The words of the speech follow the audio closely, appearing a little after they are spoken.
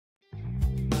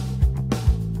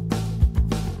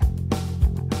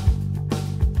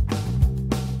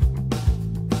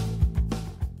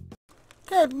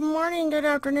Good morning, good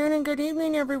afternoon, and good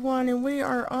evening, everyone, and we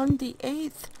are on the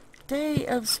 8th day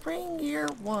of spring year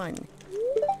 1.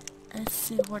 Let's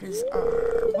see, what is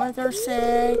our weather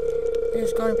say? It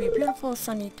is going to be a beautiful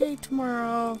sunny day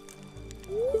tomorrow.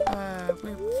 We have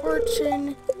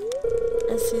fortune.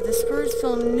 Let's see, the Spurs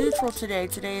feel neutral today.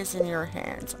 Today is in your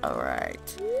hands.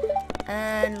 Alright.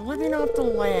 And living off the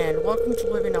land. Welcome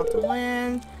to living off the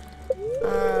land.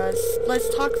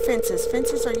 Let's talk fences.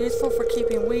 Fences are useful for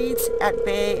keeping weeds at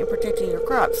bay and protecting your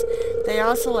crops. They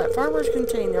also let farmers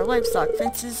contain their livestock.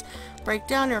 Fences break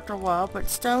down after a while, but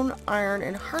stone, iron,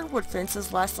 and hardwood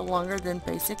fences last longer than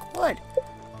basic wood.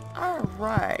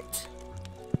 Alright.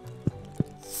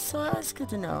 So that's good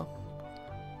to know.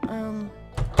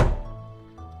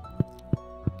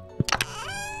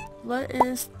 Let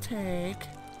us take...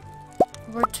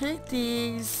 We'll take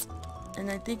these,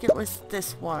 and I think it was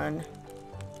this one.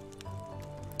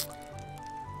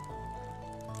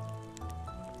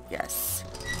 Yes.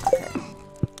 Okay.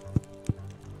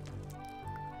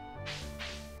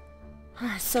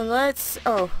 Alright, so let's...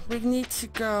 Oh, we need to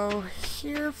go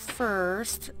here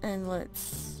first, and let's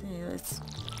see,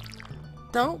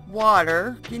 don't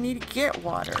water. You need to get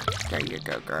water. There you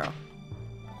go, girl.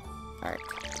 Alright.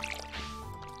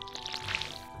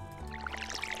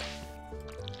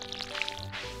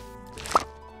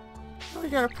 Oh, we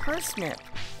got a parsnip.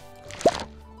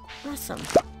 Awesome.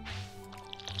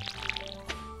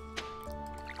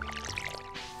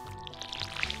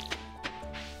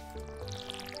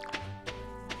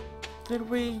 Did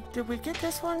we get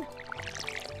this one?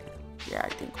 Yeah, I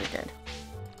think we did.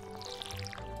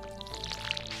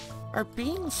 Our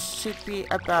beans should be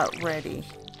about ready.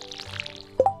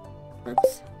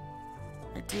 Oops.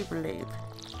 I do believe.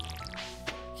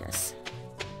 Yes.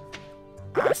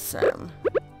 Awesome.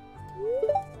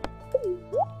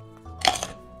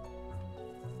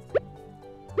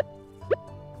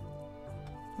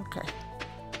 Okay.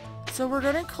 So we're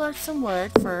gonna collect some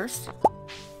wood first.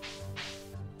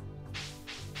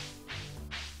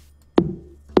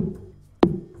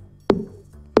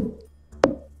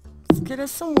 Get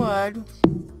us some wood.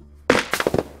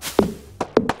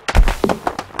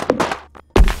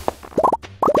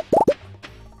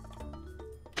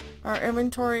 Our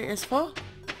inventory is full.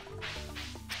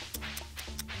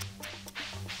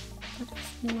 That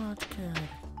is not good.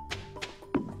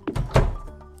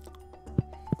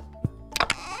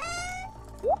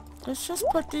 Let's just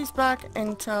put these back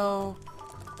until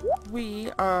we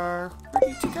are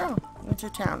ready to go into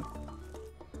town.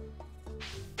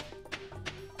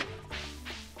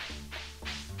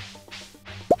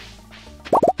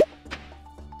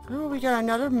 Oh, we got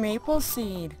another maple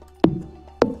seed.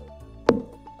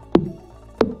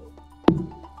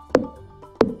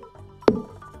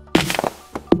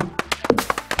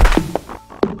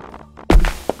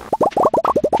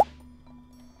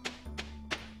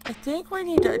 I think we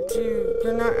need to do...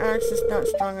 The axe is not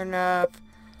strong enough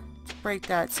to break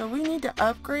that. So we need to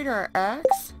upgrade our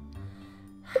axe.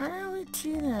 How do we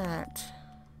do that?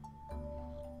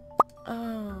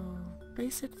 Oh,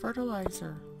 basic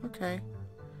fertilizer. Okay.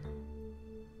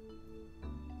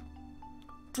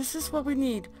 This is what we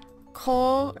need.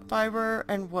 Coal, fiber,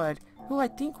 and wood. Oh, I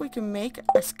think we can make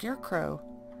a scarecrow.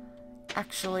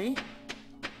 Actually.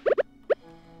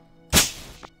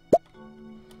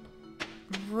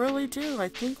 Really do. I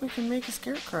think we can make a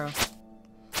scarecrow.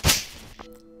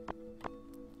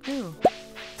 Ooh.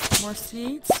 More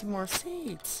seeds, more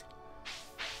seeds.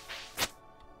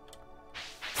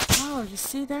 Oh, you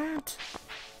see that?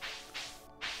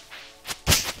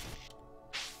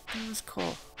 That was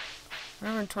cool. Our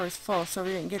inventory's full, so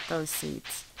we didn't get those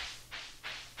seeds.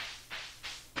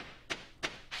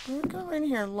 We'll go in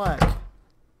here and look.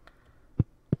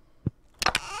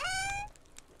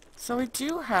 So we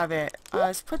do have it.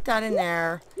 Let's put that in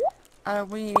there.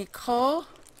 We need coal,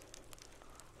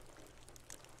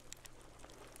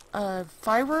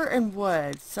 fiber, and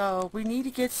wood. So we need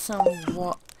to get some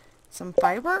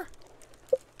fiber.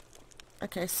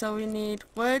 Okay, so we need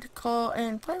wood, coal,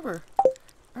 and fiber.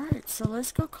 Alright, so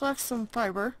let's go collect some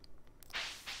fiber.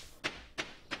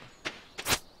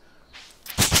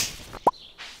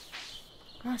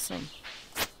 Awesome.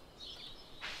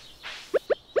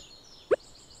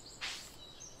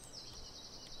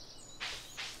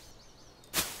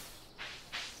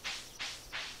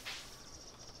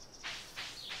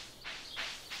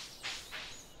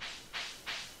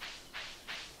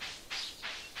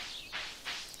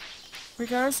 We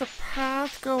got us a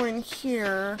path going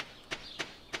here.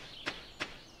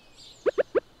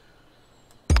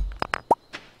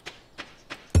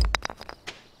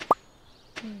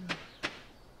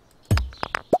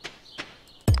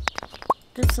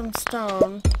 get some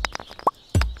stone.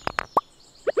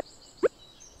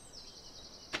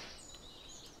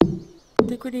 I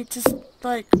think we need just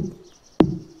like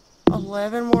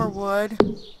 11 more wood.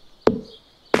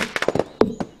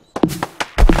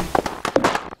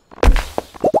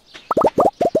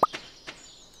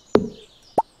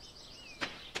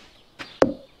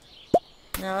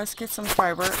 Now let's get some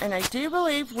fiber, and I do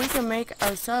believe we can make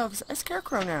ourselves a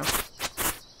scarecrow now.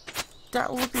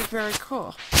 That would be very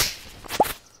cool.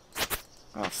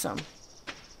 Awesome.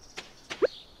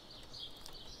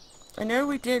 I know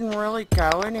we didn't really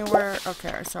go anywhere.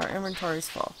 Okay, so our inventory's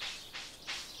full.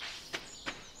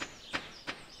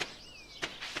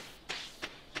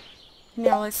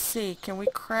 Now let's see, can we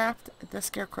craft the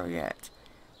scarecrow yet?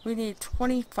 We need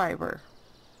 20 fiber.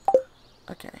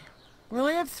 Okay. We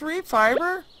only have 3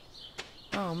 fiber?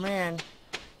 Oh man.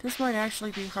 This might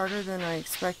actually be harder than I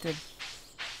expected.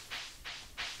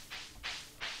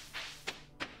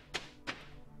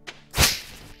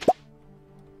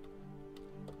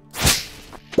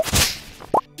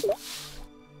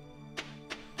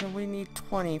 And we need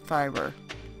 20 fiber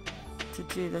to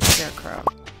do the scarecrow.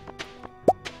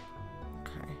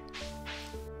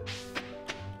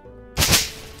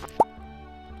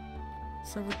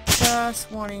 So we're just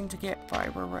wanting to get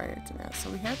fiber right into that. So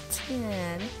we have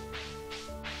 10.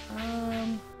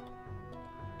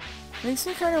 Makes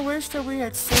me kind of wish that we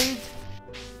had saved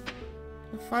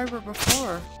the fiber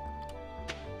before.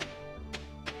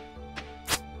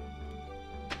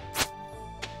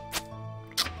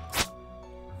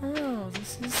 Oh,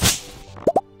 this is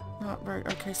not very...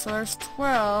 Okay, so there's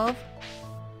 12.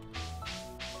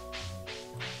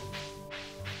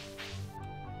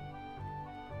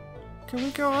 Can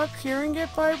we go up here and get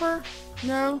fiber?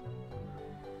 No?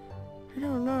 I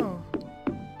don't know.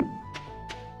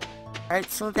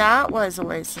 Alright, so that was a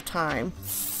waste of time.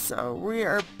 So we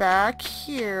are back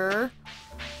here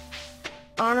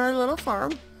on our little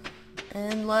farm.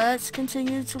 And let's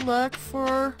continue to look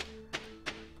for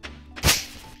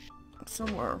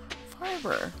some more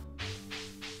fiber.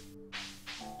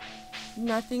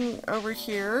 Nothing over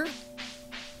here.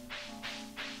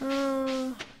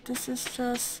 This is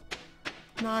just...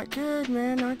 not good,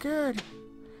 man, not good.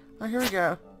 Oh, here we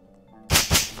go.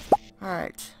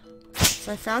 Alright.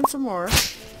 So I found some more.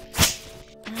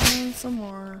 And some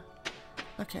more.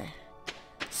 Okay.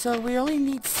 So we only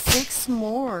need 6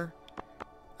 more.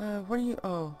 What do you...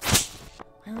 oh.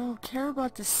 I don't care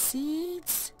about the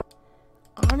seeds.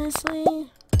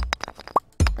 Honestly.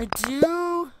 I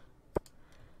do.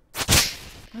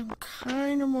 I'm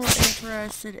kind of more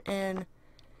interested in...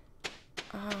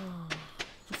 oh...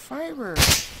 the fiber.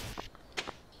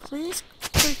 Please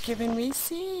quit giving me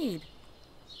seed.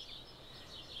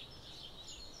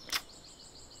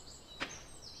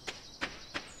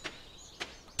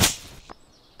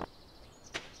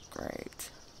 Great.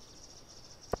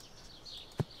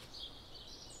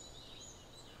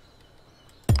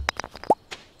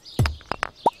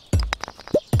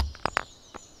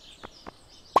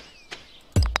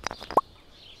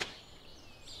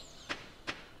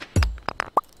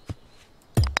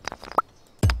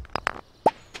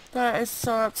 That is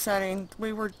so upsetting.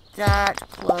 We were that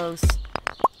close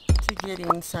to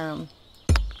getting some.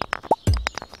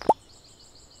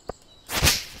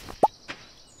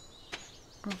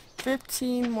 Oh,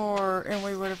 15 more and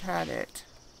we would have had it.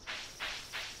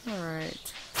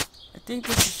 Alright. I think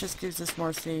this just gives us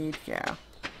more seed. Yeah.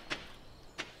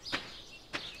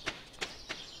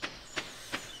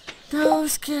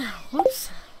 Whoops.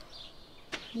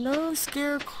 No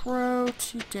scarecrow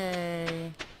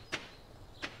today.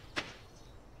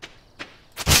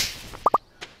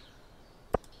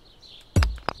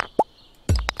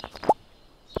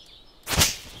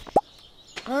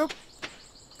 Oh.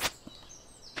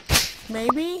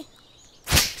 Maybe?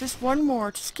 Just one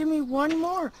more. Just give me one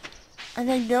more.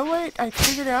 And I know it. I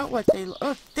figured out what they...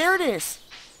 oh, there it is.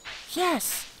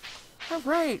 Yes.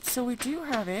 Alright, so we do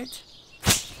have it.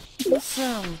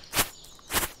 Awesome.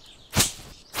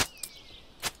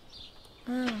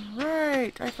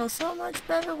 Alright. I feel so much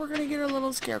better. We're going to get a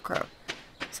little scarecrow.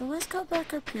 So let's go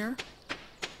back up here.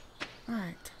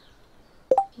 Alright.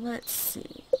 Let's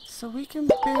see. So we can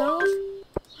build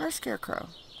our scarecrow.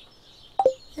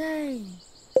 Yay!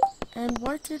 And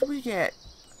what did we get?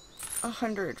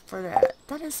 100 for that.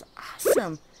 That is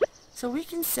awesome. So we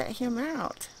can set him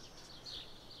out.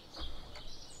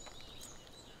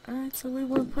 Alright, so we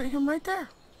want to put him right there.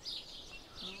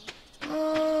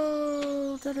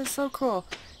 Oh, that is so cool.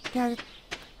 Now,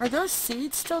 are those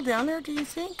seeds still down there, do you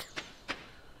think?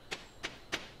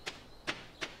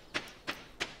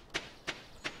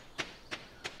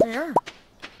 They are.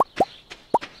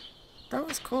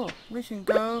 cool. We can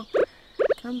go,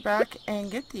 come back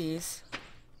and get these.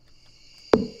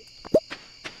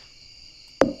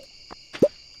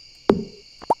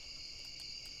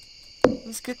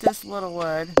 Let's get this little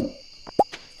wood.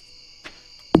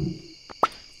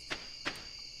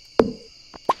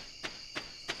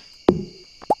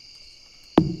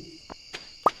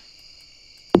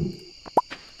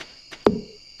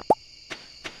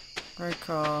 Very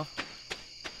cool.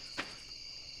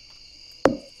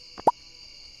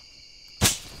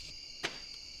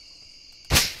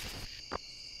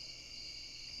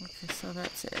 Okay, so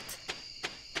that's it.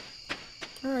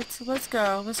 Alright, so let's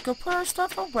go. Let's go put our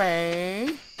stuff away.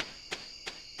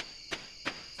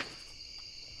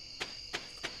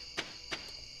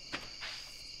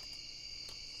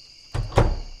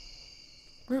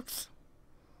 Whoops.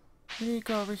 We need to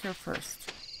go over here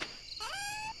first.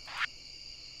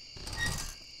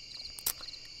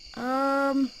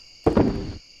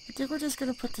 I think we're just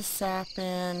gonna put the sap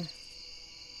in.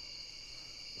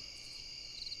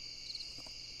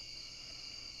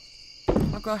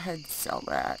 I'll go ahead and sell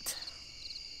that.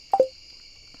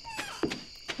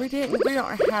 We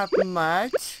don't have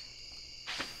much.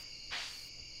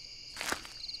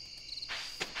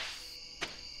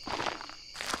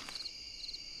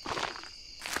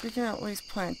 We can at least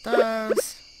plant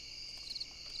those.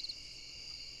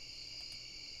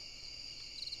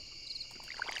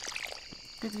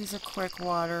 Give these a quick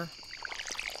water.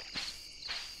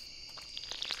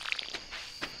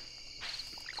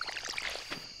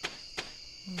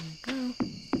 There we go.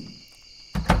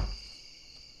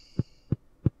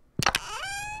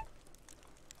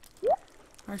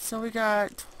 Alright, so we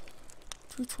got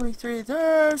 223 of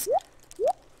those.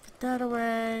 Put that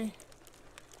away.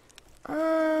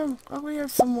 Oh, we have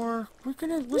some more.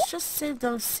 Let's just save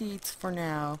those seeds for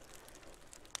now.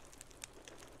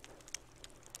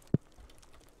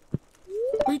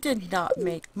 We did not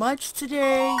make much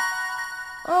today.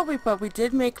 Oh, but we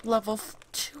did make level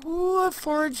 2 of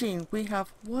foraging. We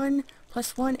have 1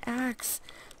 + 1 axe.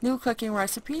 New cooking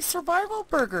recipe, survival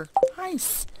burger.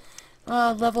 Nice.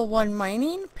 Level 1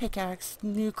 mining, pickaxe.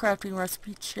 New crafting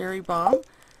recipe, cherry bomb.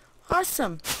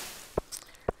 Awesome.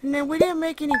 And then we didn't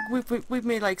make any, we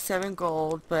made like 7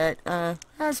 gold, but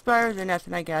that's better than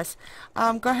nothing, I guess.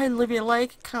 Go ahead and leave me a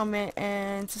like, comment,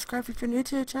 and subscribe if you're new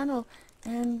to the channel.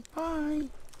 And bye.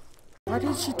 Why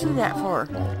did you do that for?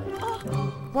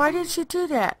 Why did you do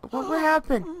that? What would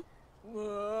happen?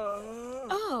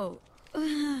 Oh.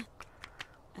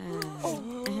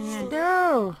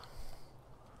 No.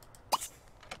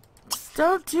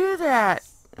 Don't do that.